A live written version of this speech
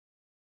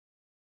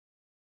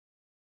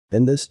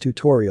In this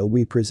tutorial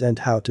we present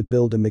how to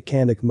build a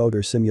mechanic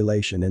motor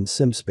simulation in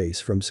SyMSpace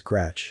from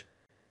scratch.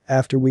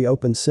 After we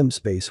open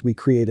SyMSpace we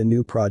create a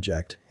new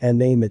project and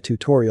name it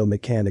Tutorial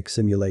Mechanic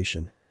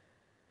Simulation.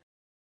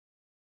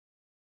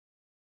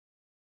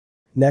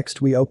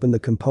 Next we open the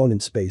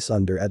ComponentSpace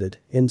under Edit,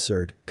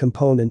 Insert,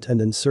 Component and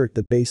insert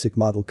the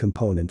BasicModel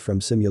Component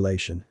from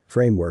Simulation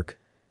Framework.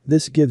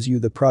 This gives you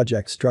the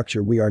project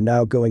structure we are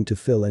now going to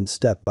fill in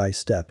step by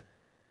step.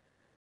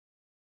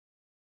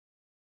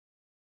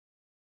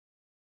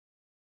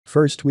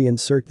 First we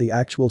insert the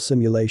actual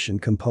simulation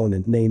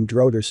component named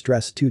Rotor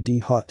Stress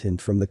 2D HotInt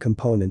from the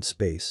component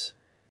space.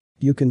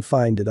 You can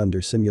find it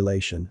under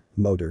Simulation,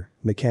 Motor,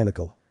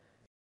 Mechanical.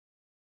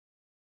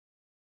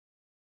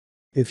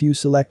 If you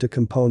select a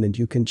component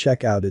you can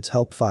check out its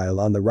help file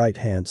on the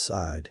right-hand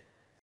side.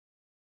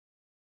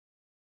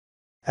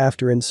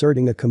 After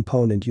inserting a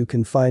component you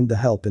can find the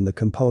help in the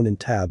Component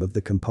tab of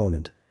the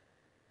component.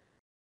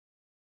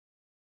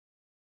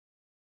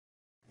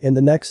 In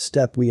the next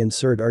step we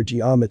insert our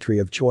geometry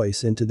of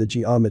choice into the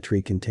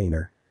geometry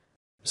container.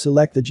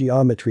 Select the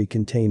geometry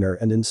container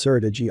and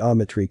insert a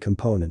geometry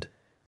component.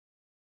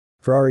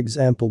 For our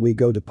example we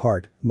go to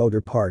Part,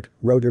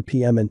 Rotor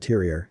PM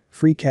Interior,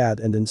 FreeCAD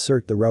and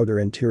insert the Rotor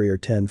Interior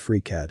 10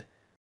 FreeCAD.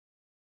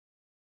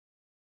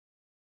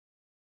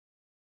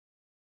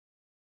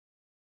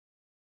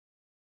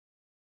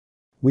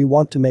 We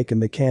want to make a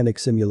mechanic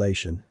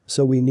simulation,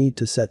 so we need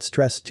to set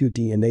Stress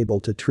 2D Enable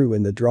to True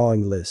in the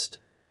drawing list.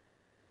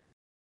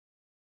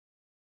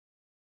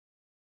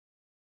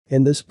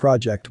 In this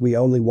project we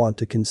only want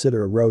to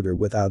consider a rotor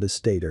without a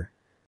stator.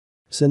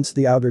 Since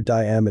the outer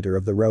diameter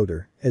of the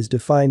rotor is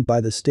defined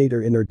by the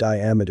stator inner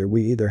diameter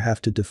we either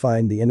have to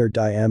define the inner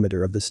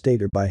diameter of the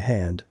stator by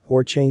hand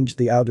or change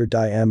the outer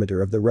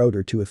diameter of the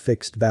rotor to a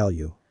fixed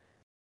value.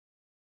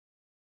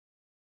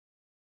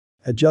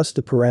 Adjust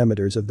the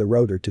parameters of the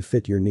rotor to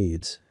fit your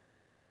needs.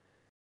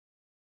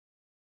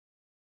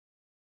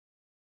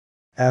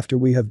 After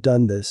we have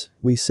done this,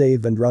 we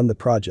save and run the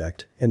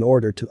project in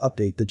order to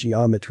update the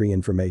geometry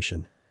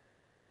information.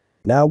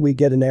 Now we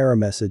get an error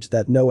message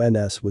that no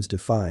NS was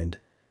defined.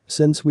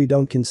 Since we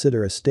don't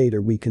consider a stator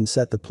we can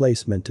set the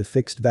placement to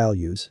fixed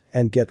values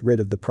and get rid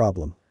of the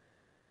problem.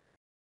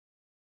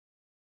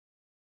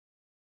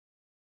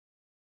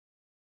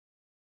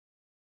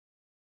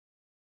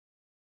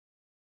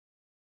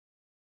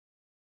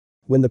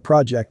 When the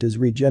project is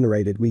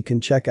regenerated we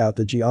can check out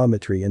the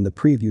geometry in the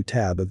Preview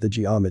tab of the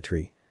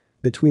geometry.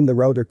 Between the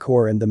rotor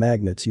core and the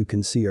magnets you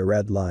can see a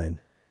red line.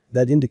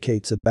 That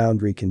indicates a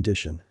boundary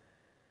condition.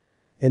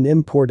 In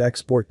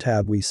Import-Export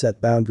tab we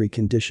set boundary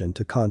condition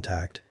to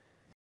contact.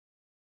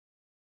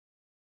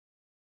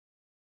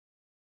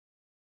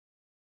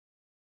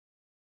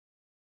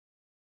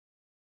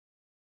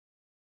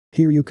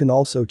 Here you can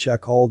also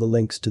check all the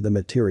links to the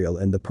material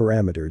and the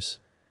parameters.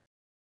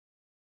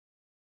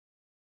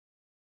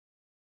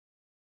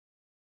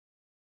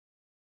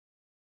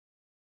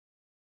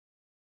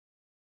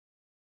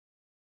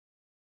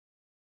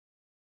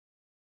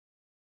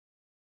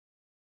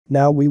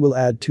 Now we will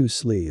add two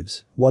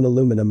sleeves, one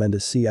aluminum and a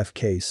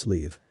CFK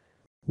sleeve.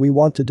 We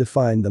want to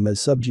define them as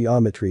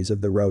subgeometries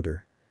of the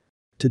rotor.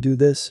 To do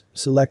this,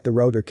 select the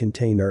rotor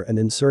container and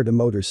insert a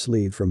motor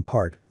sleeve from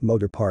Part,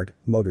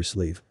 Motor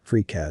Sleeve,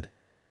 FreeCAD.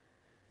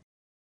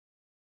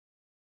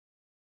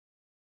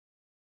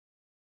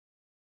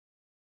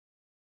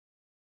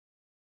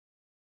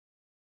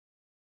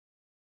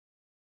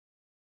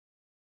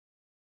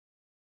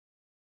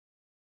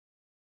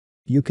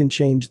 You can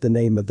change the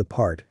name of the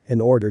part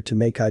in order to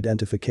make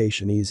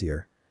identification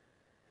easier.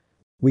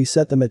 We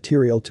set the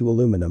material to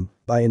aluminum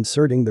by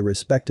inserting the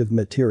respective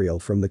material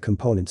from the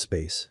component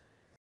space.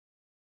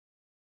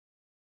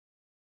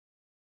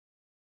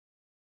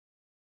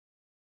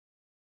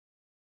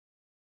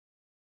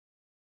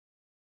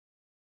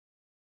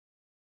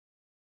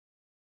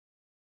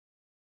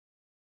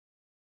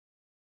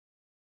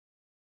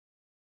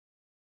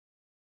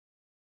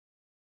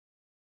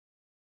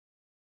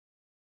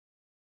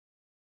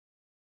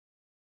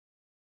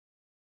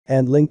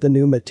 And link the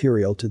new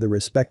material to the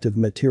respective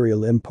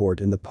material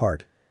import in the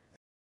part.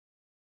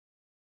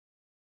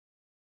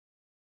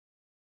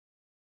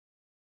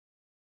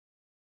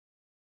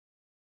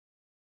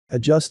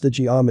 Adjust the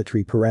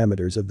geometry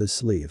parameters of the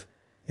sleeve.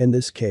 In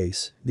this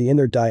case, the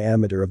inner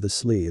diameter of the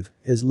sleeve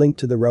is linked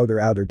to the rotor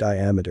outer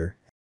diameter,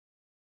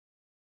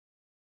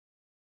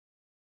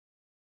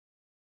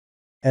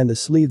 and the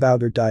sleeve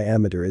outer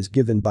diameter is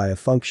given by a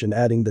function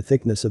adding the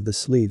thickness of the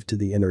sleeve to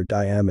the inner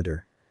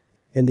diameter.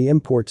 In the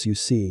imports you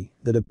see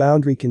that a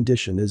boundary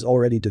condition is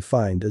already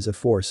defined as a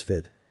force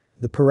fit.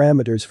 The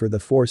parameters for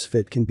the force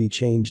fit can be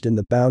changed in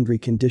the boundary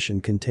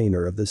condition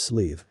container of the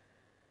sleeve.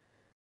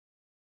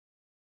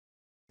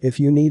 If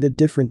you need a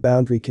different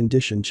boundary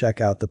condition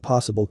check out the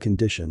possible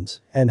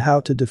conditions and how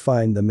to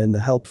define them in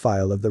the help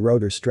file of the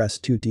Rotor Stress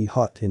 2D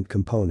HotInt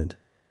component.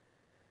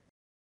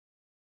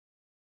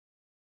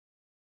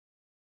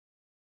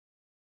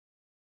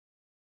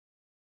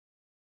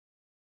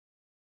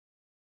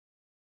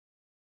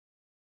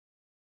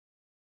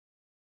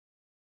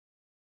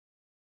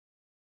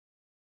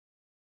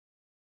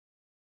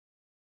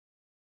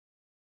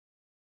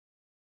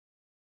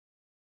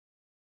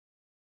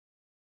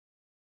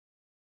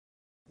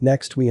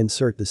 Next we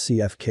insert the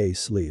CFK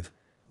sleeve.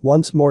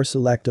 Once more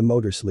select a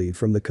motor sleeve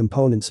from the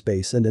component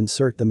space and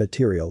insert the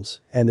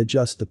materials and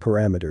adjust the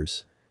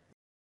parameters.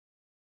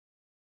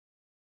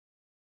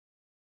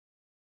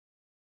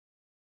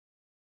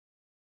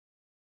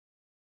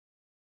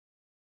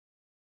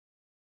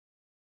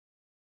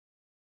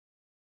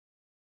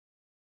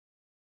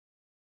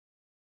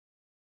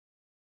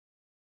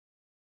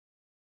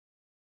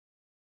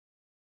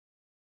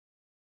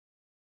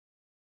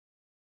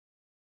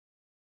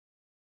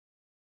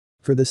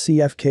 For the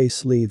CFK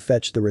sleeve,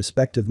 fetch the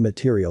respective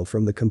material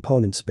from the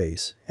component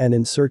space and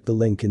insert the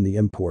link in the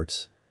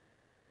imports.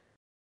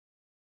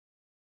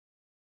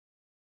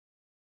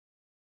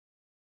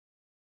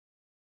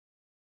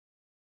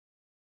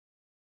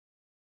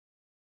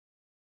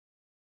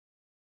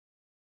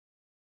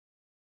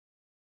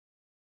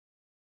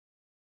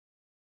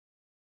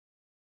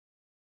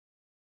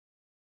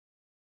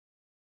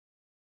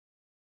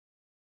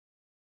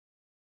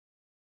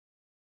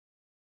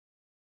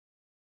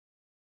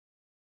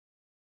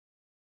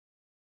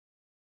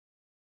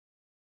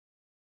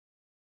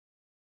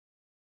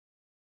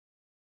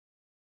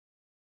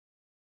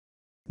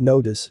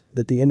 Notice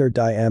that the inner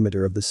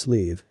diameter of the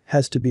sleeve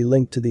has to be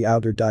linked to the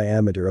outer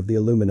diameter of the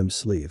aluminum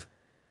sleeve.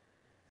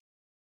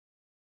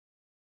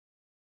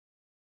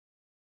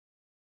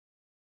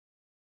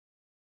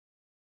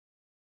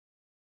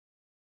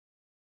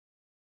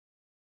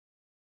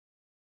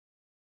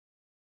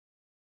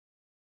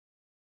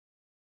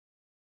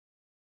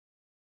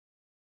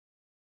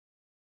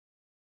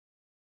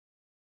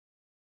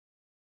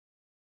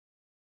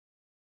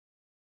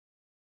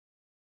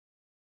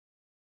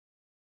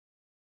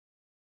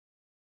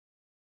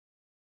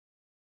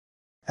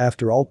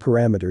 After all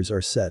parameters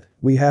are set,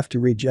 we have to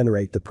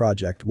regenerate the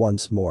project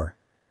once more.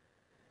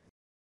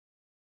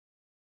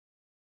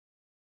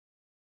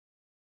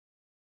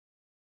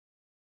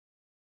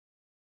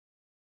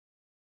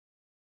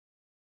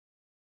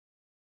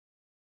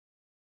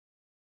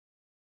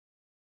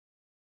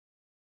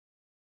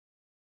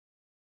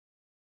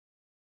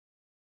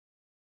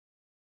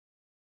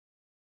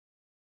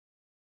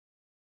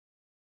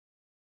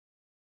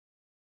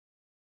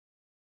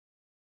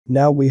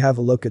 Now we have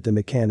a look at the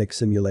mechanic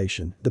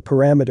simulation. The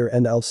parameter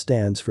NL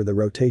stands for the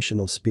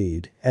rotational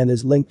speed and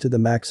is linked to the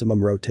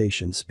maximum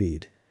rotation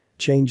speed.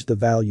 Change the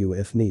value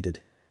if needed.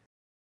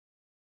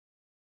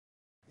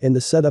 In the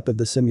setup of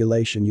the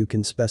simulation you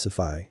can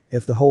specify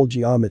if the whole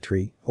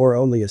geometry or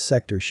only a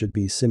sector should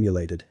be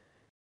simulated.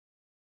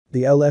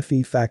 The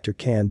LFE factor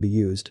can be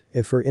used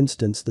if, for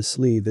instance, the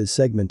sleeve is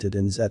segmented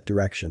in Z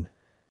direction.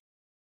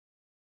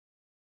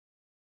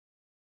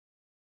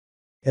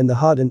 In the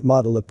HotInt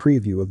model, a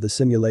preview of the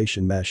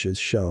simulation mesh is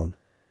shown.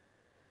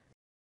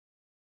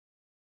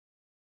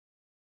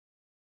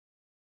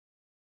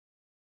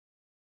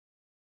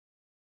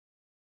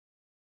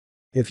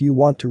 If you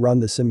want to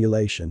run the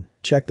simulation,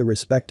 check the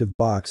respective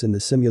box in the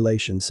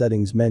simulation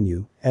settings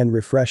menu and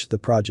refresh the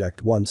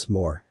project once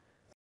more.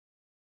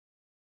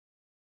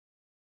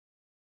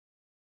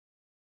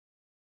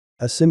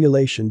 A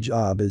simulation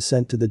job is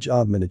sent to the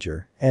job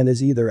manager and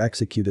is either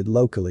executed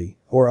locally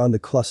or on the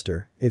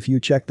cluster if you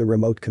check the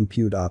remote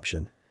compute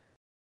option.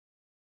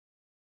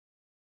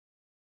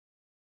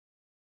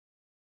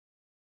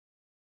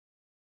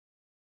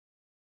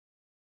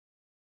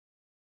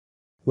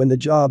 When the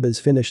job is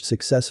finished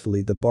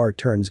successfully, the bar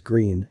turns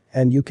green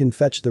and you can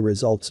fetch the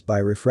results by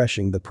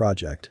refreshing the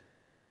project.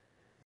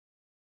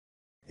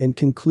 In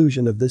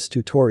conclusion of this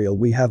tutorial,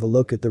 we have a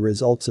look at the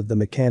results of the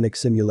mechanic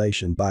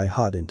simulation by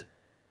HotInt.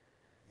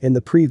 In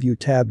the Preview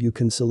tab you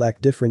can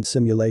select different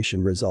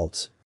simulation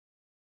results.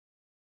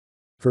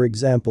 For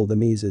example, the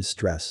Mises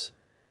stress.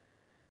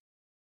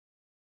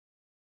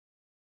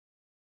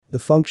 The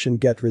function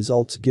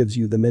getResults gives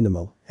you the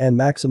minimal and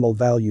maximal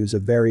values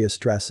of various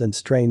stress and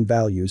strain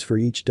values for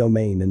each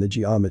domain in the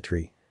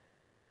geometry.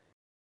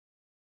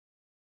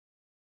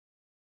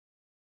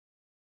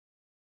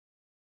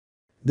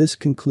 This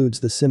concludes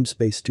the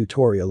SyMSpace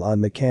tutorial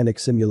on mechanic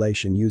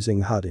simulation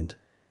using HotInt.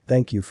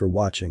 Thank you for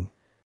watching.